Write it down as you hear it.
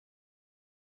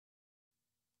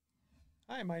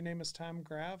Hi, my name is Tom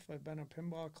Graff. I've been a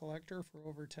pinball collector for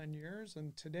over 10 years,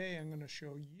 and today I'm going to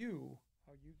show you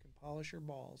how you can polish your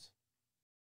balls.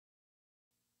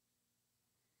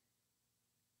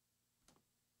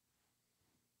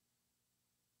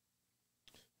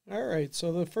 Alright,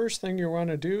 so the first thing you want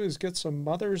to do is get some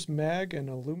Mother's Mag and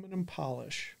aluminum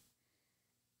polish.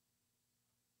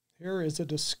 Here is a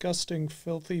disgusting,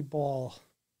 filthy ball.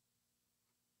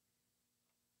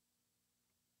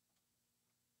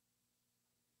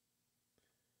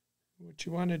 What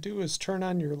you want to do is turn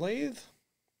on your lathe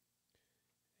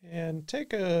and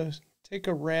take a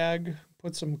rag,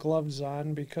 put some gloves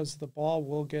on because the ball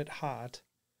will get hot.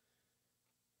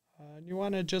 And you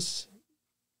want to just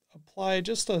apply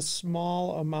just a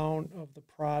small amount of the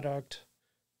product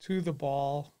to the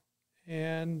ball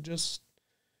and just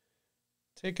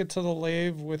take it to the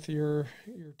lathe with your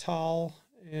towel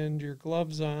and your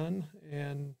gloves on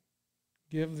and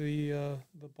give the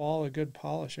ball a good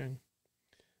polishing.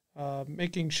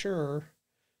 Making sure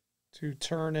to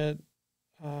turn it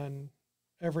on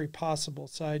every possible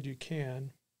side you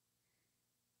can.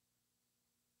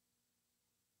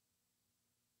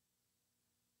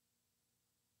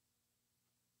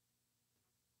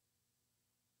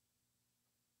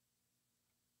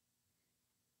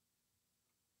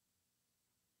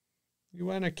 You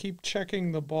want to keep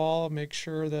checking the ball, make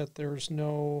sure that there's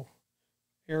no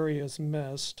areas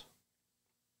missed.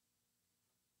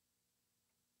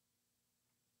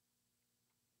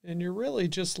 And you're really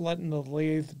just letting the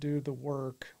lathe do the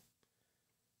work.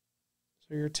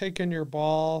 So you're taking your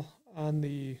ball on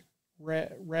the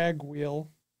rag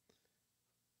wheel,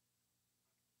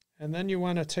 and then you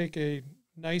want to take a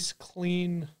nice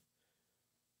clean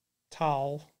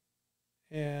towel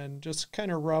and just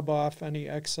kind of rub off any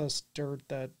excess dirt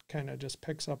that kind of just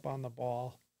picks up on the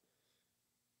ball.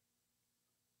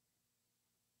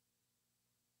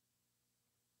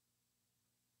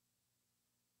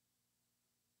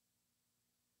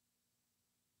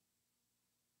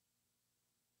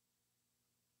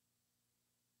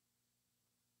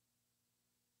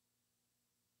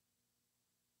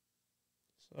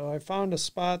 So I found a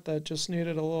spot that just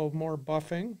needed a little more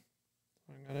buffing.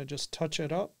 I'm going to just touch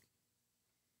it up.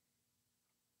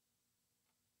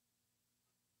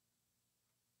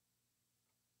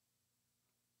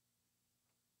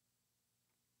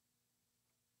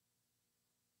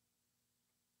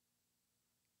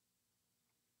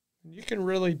 And you can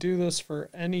really do this for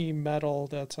any metal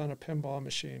that's on a pinball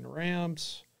machine.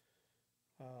 Ramps,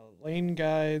 lane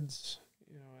guides,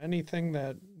 anything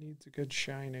that needs a good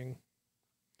shining.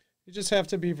 You just have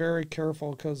to be very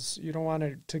careful because you don't want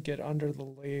it to get under the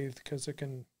lathe because it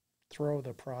can throw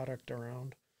the product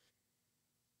around.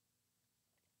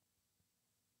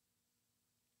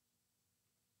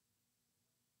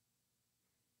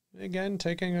 Again,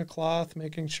 taking a cloth,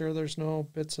 making sure there's no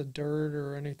bits of dirt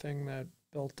or anything that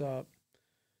built up.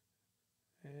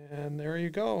 And there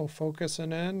you go,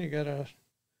 focusing in. You got a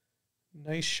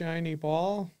nice shiny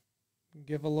ball.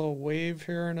 Give a little wave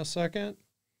here in a second.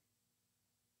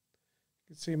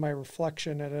 You can see my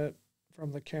reflection in it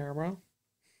from the camera.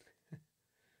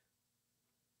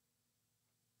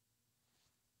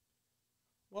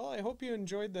 Well, I hope you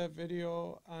enjoyed that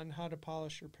video on how to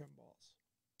polish your pinballs.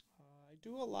 I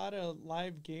do a lot of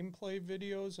live gameplay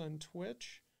videos on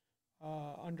Twitch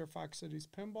under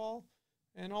Foxcitiespinball,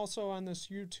 and also on this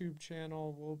YouTube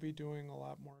channel we'll be doing a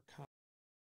lot more content.